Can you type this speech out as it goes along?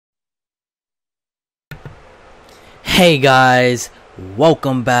Hey guys,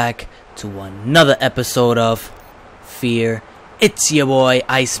 welcome back to another episode of F.E.A.R. It's your boy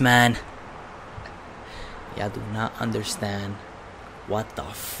Iceman. Y'all do not understand what the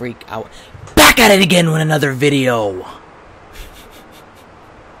freak out. Back at it again with another video.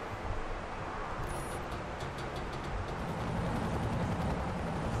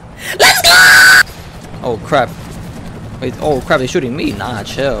 Let's go! Oh crap. Wait, oh crap, they're shooting me. Nah,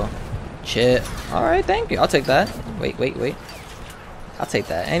 chill. Chill. Alright, thank you. I'll take that. Wait. I'll take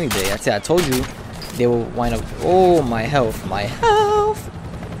that any day. I told you they will wind up. Oh, my health. My health.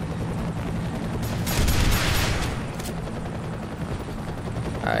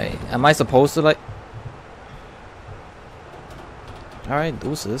 Alright, am I supposed to like. Alright,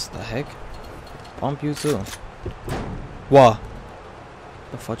 deuces. The heck? Bump you too. What?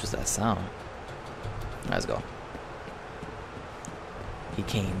 The fuck was that sound? Let's go. He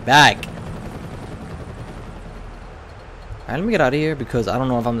came back. Alright, let me get out of here because I don't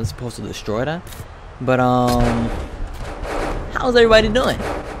know if I'm supposed to destroy that. But how's everybody doing?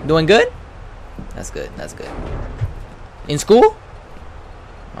 Doing good? That's good. That's good. In school?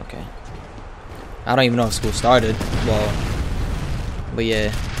 Okay. I don't even know if school started. Well, but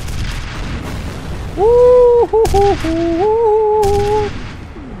yeah. Woo hoo hoo hoo.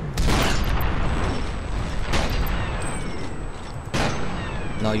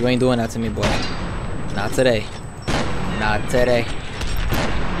 No, you ain't doing that to me, boy. Not today. Not today.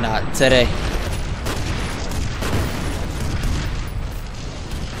 Not today.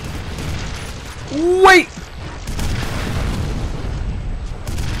 Wait!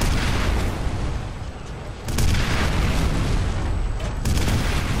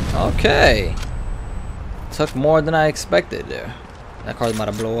 Okay. Took more than I expected there. That car's about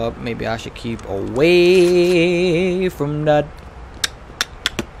to blow up. Maybe I should keep away from that.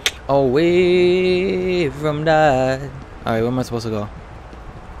 Away from that. Alright, where am I supposed to go?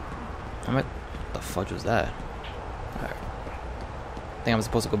 What the fudge was that? Alright. I think I'm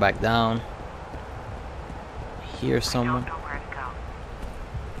supposed to go back down. Hear someone.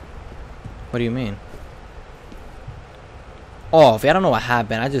 What do you mean? Oh, if I don't know what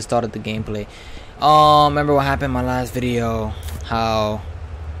happened, I just started the gameplay. Remember what happened in my last video? How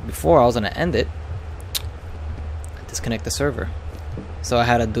before I was gonna end it, I disconnect the server. So I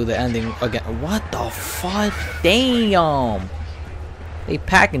had to do the ending again. What the fuck? Damn! They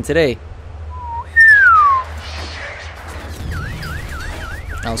packing today.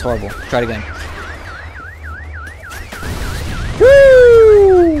 That was horrible. Try it again.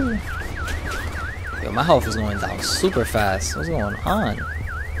 Woo! Yo, my health is going down super fast. What's going on?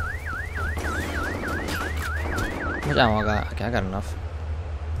 How much ammo I got? Okay, I got enough.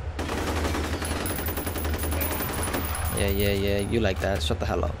 Yeah, you like that. Shut the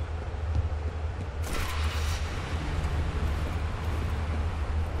hell up.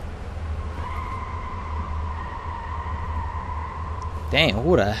 Dang,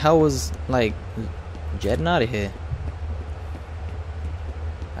 who the hell was, like, jetting out of here?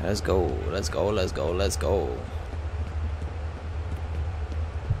 Right, let's go.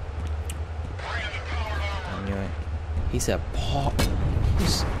 I knew it. He said, Paul.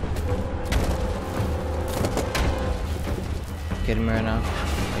 Kidding me right now?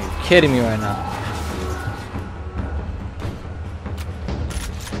 Are you kidding me right now?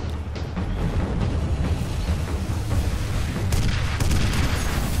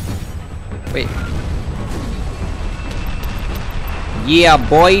 Wait. Yeah,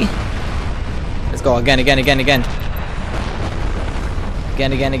 boy. Let's go again. Again.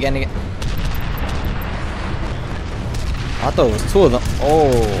 I thought it was two of them.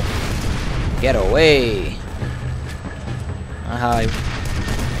 Oh, get away. Hi.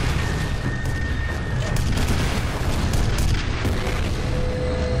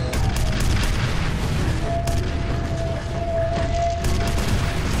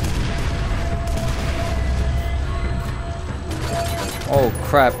 Oh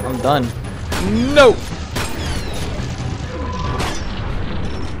crap, I'm done. No!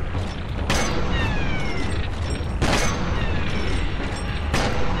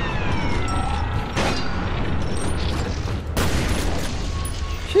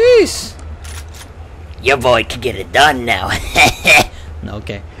 Jeez! Your boy can get it done now. No,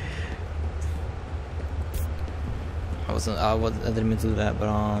 okay. I didn't mean to do that, but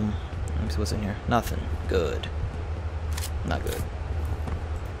let me see what's in here. Nothing. Good. Not good.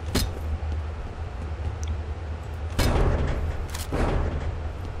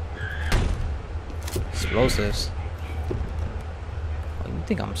 Explosives. Oh, you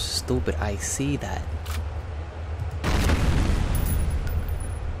think I'm stupid? I see that.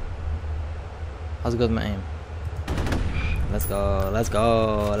 How's it go with my aim? Let's go. Let's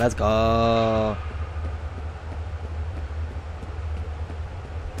go. Let's go.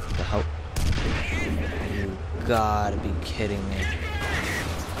 What the hell? You gotta be kidding me.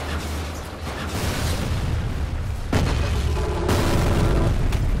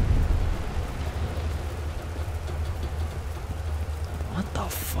 What the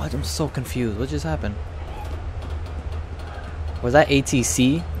fudge? I'm so confused. What just happened? Was that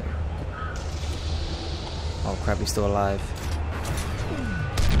ATC? Oh crap, he's still alive.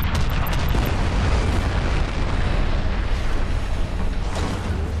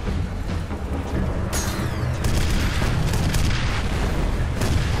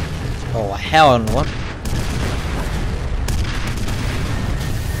 Oh hell no. What?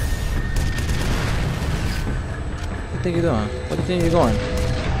 What do you think you're doing? What do you think you're going?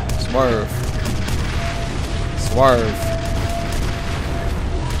 Swerve. Swerve.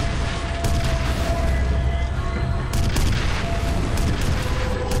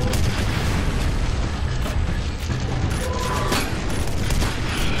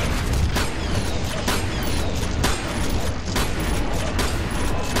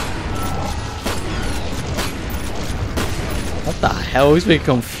 What the hell? He's been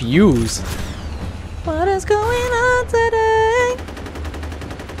confused. What is going on today?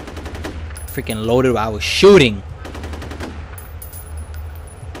 Freaking loaded while I was shooting.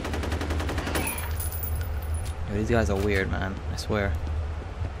 Yo, these guys are weird, man. I swear.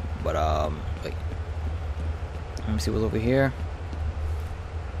 But wait. Let me see what's over here.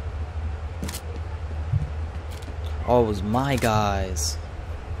 Oh, it was my guys.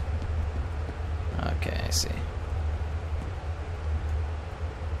 Okay, I see.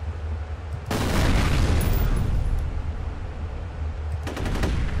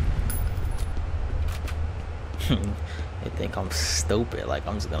 They think I'm stupid, like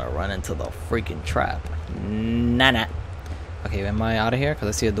I'm just gonna run into the freaking trap. Nah. Okay, am I out of here? Because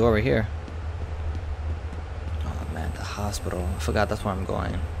I see a door right here. Oh man, the hospital. I forgot that's where I'm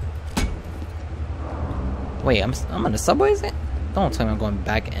going. Wait, I'm in the subways? Don't tell me I'm going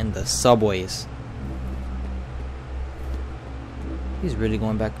back in the subways. He's really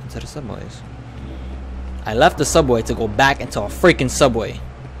going back into the subways. I left the subway to go back into a freaking subway.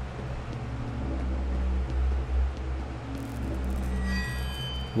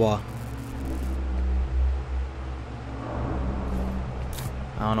 What?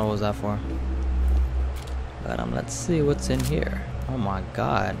 I don't know what was that for. But let's see what's in here. Oh my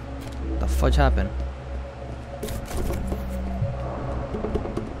god. What the fudge happened?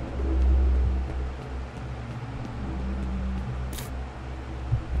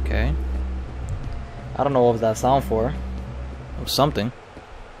 Okay. I don't know what was that sound for. It was something.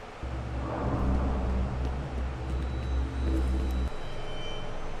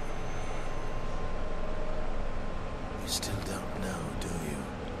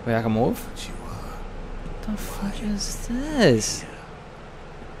 Wait, I can move? What the fuck is this?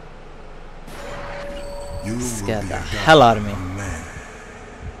 You scared the hell out of me.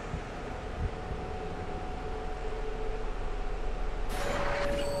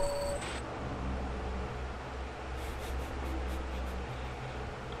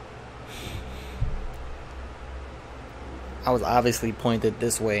 I was obviously pointed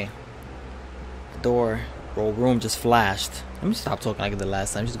this way. The door or room just flashed. Let me stop talking like the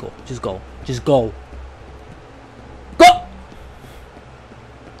last time. Just go. Just go. Just go. Go!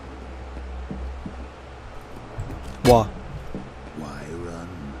 What? Why run?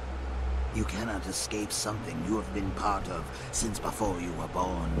 You cannot escape something you have been part of since before you were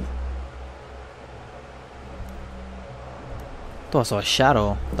born. Thought I saw a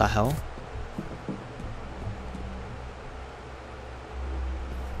shadow. What the hell?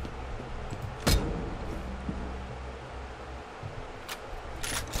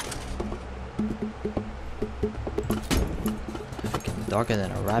 Darker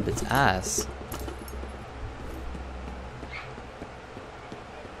than a rabbit's ass.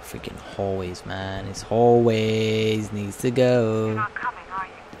 Freaking hallways, man. These hallways needs to go. You're not coming, are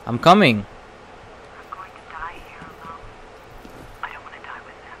you? I'm coming. I'm going to die here alone. I don't want to die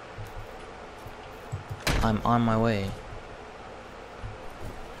with them. I'm on my way.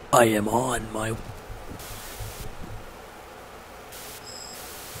 I am on my way.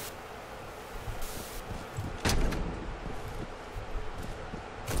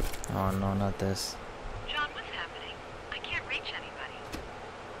 Oh no, not this. John, what's happening? I can't reach anybody.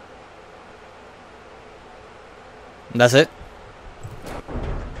 That's it?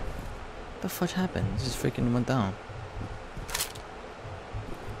 What the fuck happened? It just freaking went down.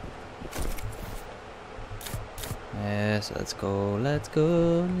 Yes, let's go, let's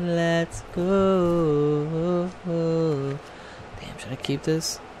go, let's go. Should I keep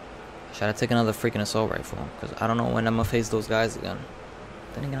this? Should I take another freaking assault rifle? Because I don't know when I'm gonna face those guys again.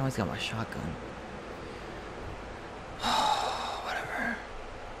 Then again, I always got my shotgun. Whatever.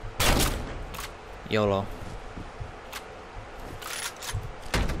 YOLO.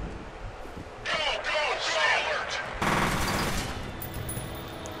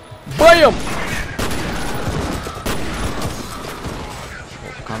 BAM!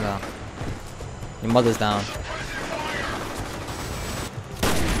 Oh, calm down. Your mother's down.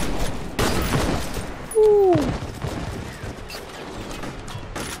 Woo.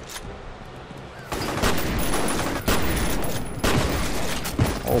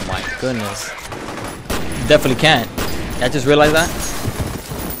 Oh my goodness. Definitely can't. I just realized that.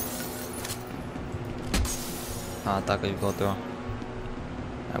 Oh, I thought I could go through.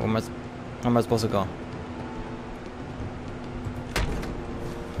 Alright, where am I supposed to go?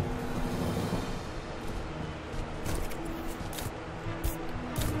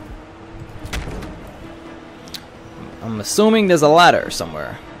 I'm assuming there's a ladder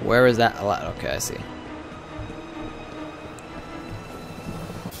somewhere. Where is that ladder? Okay, I see.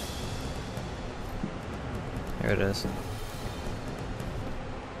 Here it is.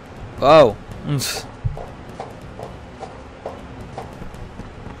 Whoa!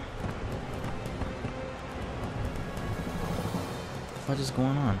 What is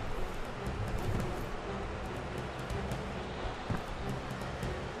going on?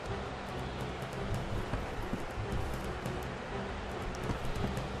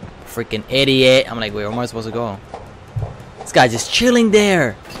 Freaking idiot. I'm like, wait, where am I supposed to go? This guy just chilling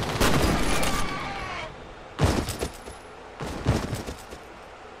there.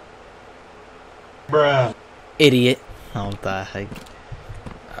 Bruh. Idiot. Oh, what the heck?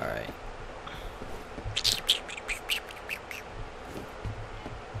 Alright.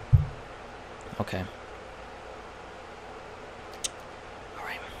 Okay.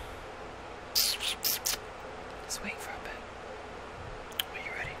 Alright. Let's wait for a bit. Are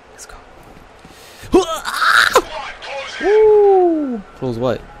you ready? Let's go. Woo! Close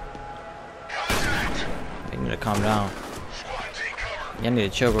what? I need to calm down. Yeah, I need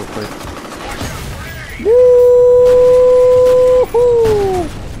to chill real quick. Woo!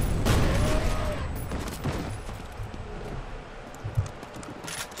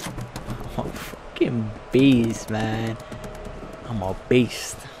 I'm a fucking beast, man. I'm a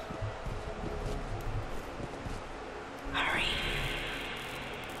beast. Hurry.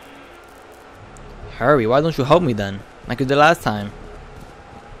 Hurry, why don't you help me then? Like you did last time.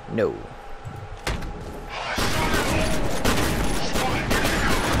 No.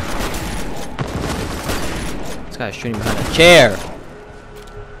 This guy's shooting behind a chair.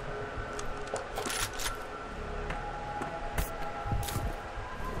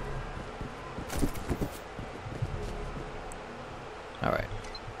 Alright.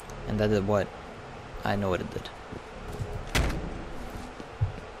 And that did what? I know what it did.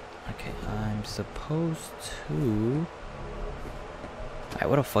 Okay, I'm supposed to... Alright,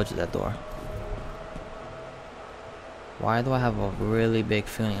 what the fudge is that door? Why do I have a really big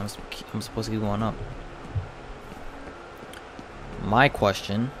feeling I'm supposed to keep going up? My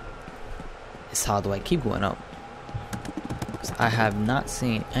question is, how do I keep going up? Because I have not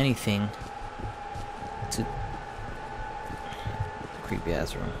seen anything to... Creepy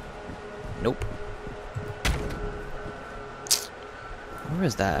ass room. Nope. Where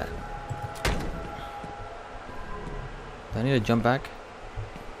is that? Do I need to jump back?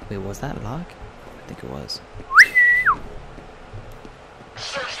 Wait, was that lock? I think it was.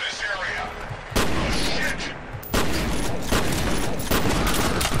 Search this area. Oh, shit.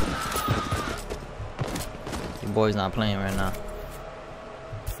 Your boy's not playing right now.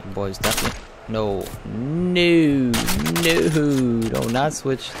 Your boy's definitely... No. No. No. Do not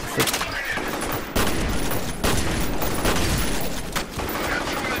switch.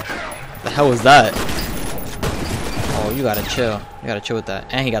 The hell was that? Oh, you gotta chill. You gotta chill with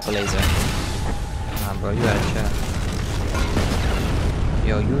that. And he got the laser. Nah, bro, you gotta chill.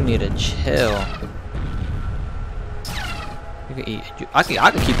 Yo, you need to chill. You can eat. I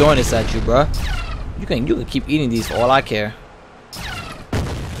can keep throwing this at you, bro. You can keep eating these for all I care.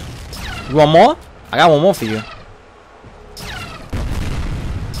 You want more? I got one more for you.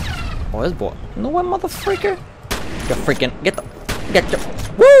 Oh, this boy. You know what, motherfreaker? Get the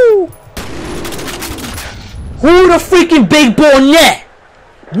woo! Who the freaking big boy net?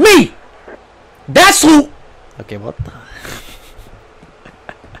 Me! That's who! Okay, what the?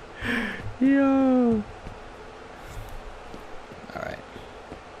 Yo. Alright.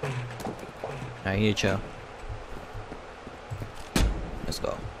 Alright, you need to chill. Let's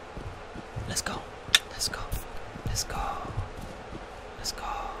go. Let's go. Let's go. Let's go. Let's go.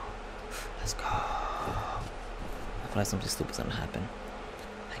 Let's go. I feel like something stupid's gonna happen.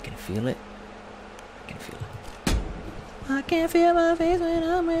 I can feel it. I can feel it. I can feel my face when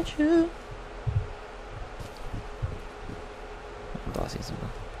I'm with you. Bossy simple.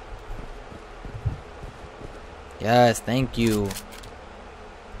 Yes, thank you.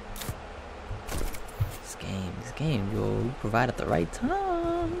 This game, yo, you provide at the right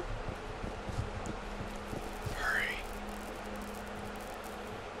time. Hurry.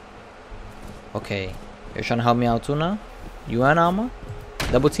 Okay, you're trying to help me out too now? You and Alma?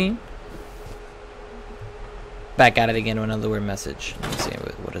 Double team? Back at it again with another weird message. Let me see,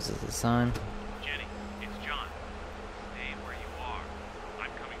 what is this sign? Jenny, it's John. Stay where you are.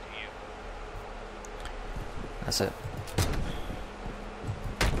 I'm coming to you. That's it.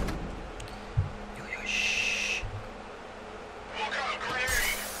 Yo, shh. Look out, grenade!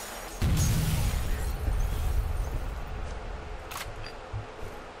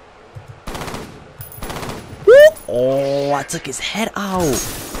 Oh, I took his head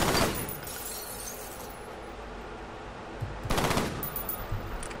out.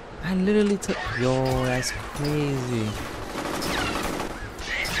 I literally took. Yo, that's crazy.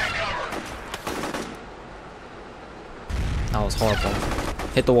 That was horrible.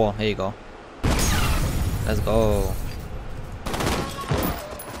 Hit the wall. Here you go. Let's go.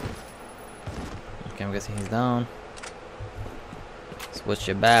 Okay, I'm guessing he's down. Switch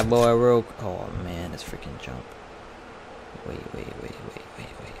your bad boy real. Oh man, this freaking jump. Wait.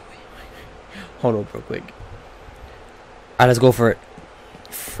 Hold up real quick. Alright, let's go for it.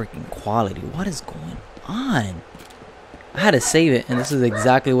 Freaking quality. What is going on? I had to save it, and this is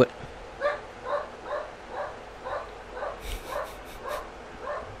exactly what.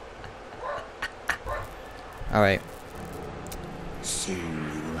 Alright.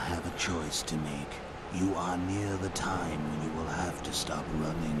 Soon you will have a choice to make. You are near the time when you will have to stop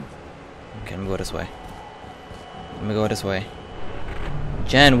running. Okay, let me go this way. Let me go this way.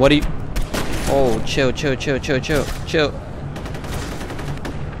 Jen, what are you... Oh, chill.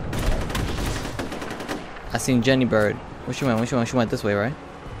 I seen Jenny Bird. Where she went? She went this way, right?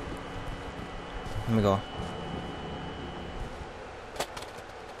 Let me go.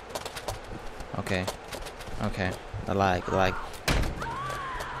 Okay. I like.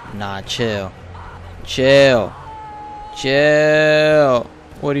 Nah, chill.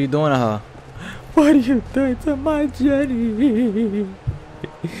 What are you doing to her? What are you doing to my Jenny?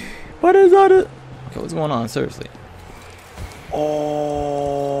 What is all this? Okay, what's going on? Seriously. Oh.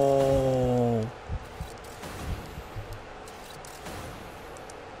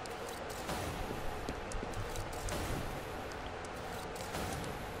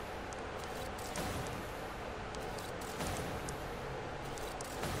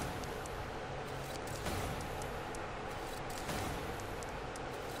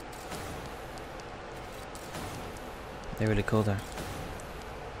 They really killed her.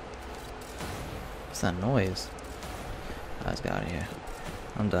 What's that noise? Let's get out of here.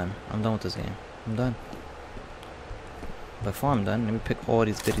 I'm done with this game. I'm done. Before I'm done, let me pick all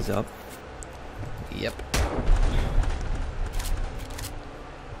these goodies up. Yep.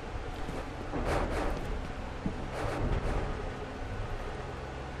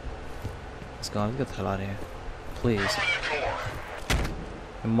 Let's go. Let's get the hell out of here. Please.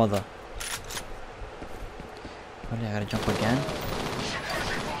 Your mother. Really, I gotta jump again?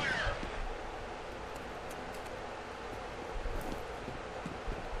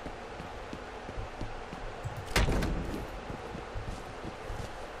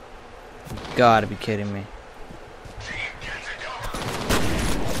 You gotta be kidding me.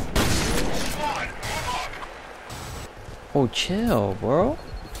 Oh, chill, bro.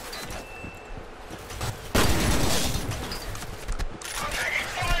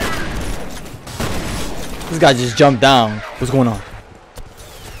 This guy just jumped down. What's going on?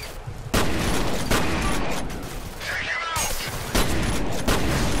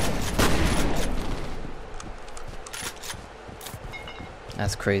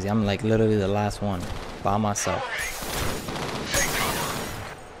 That's crazy. I'm like literally the last one by myself.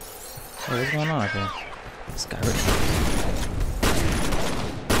 Hey, what's going on up here? This guy really...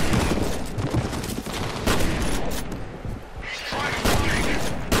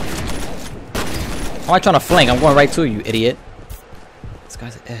 Why am I trying to flank? I'm going right to you, idiot. This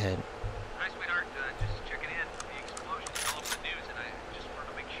guy's ahead. Hi, sweetheart. Just checking in. The explosion's all over the news, and I just wanted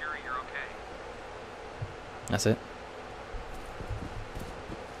to make sure you're okay. That's it.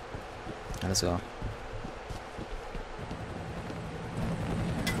 Right, let's go.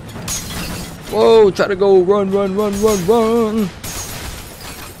 Whoa, try to go. Run.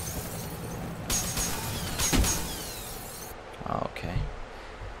 Okay.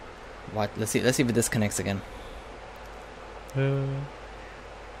 Watch. Let's see if it disconnects again. And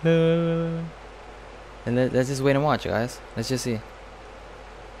let's just wait and watch, guys. Let's just see.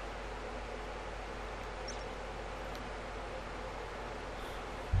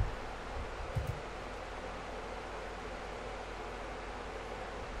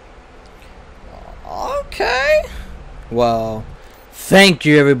 Okay. Well, thank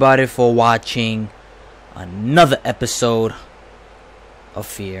you everybody for watching another episode of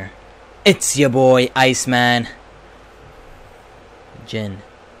Fear. It's your boy Iceman. Jen,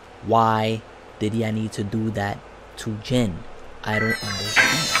 why did I need to do that to Jen? I don't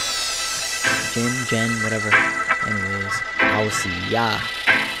understand. Jen, whatever. Anyways, I'll see ya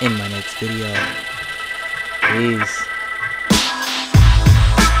in my next video. Peace.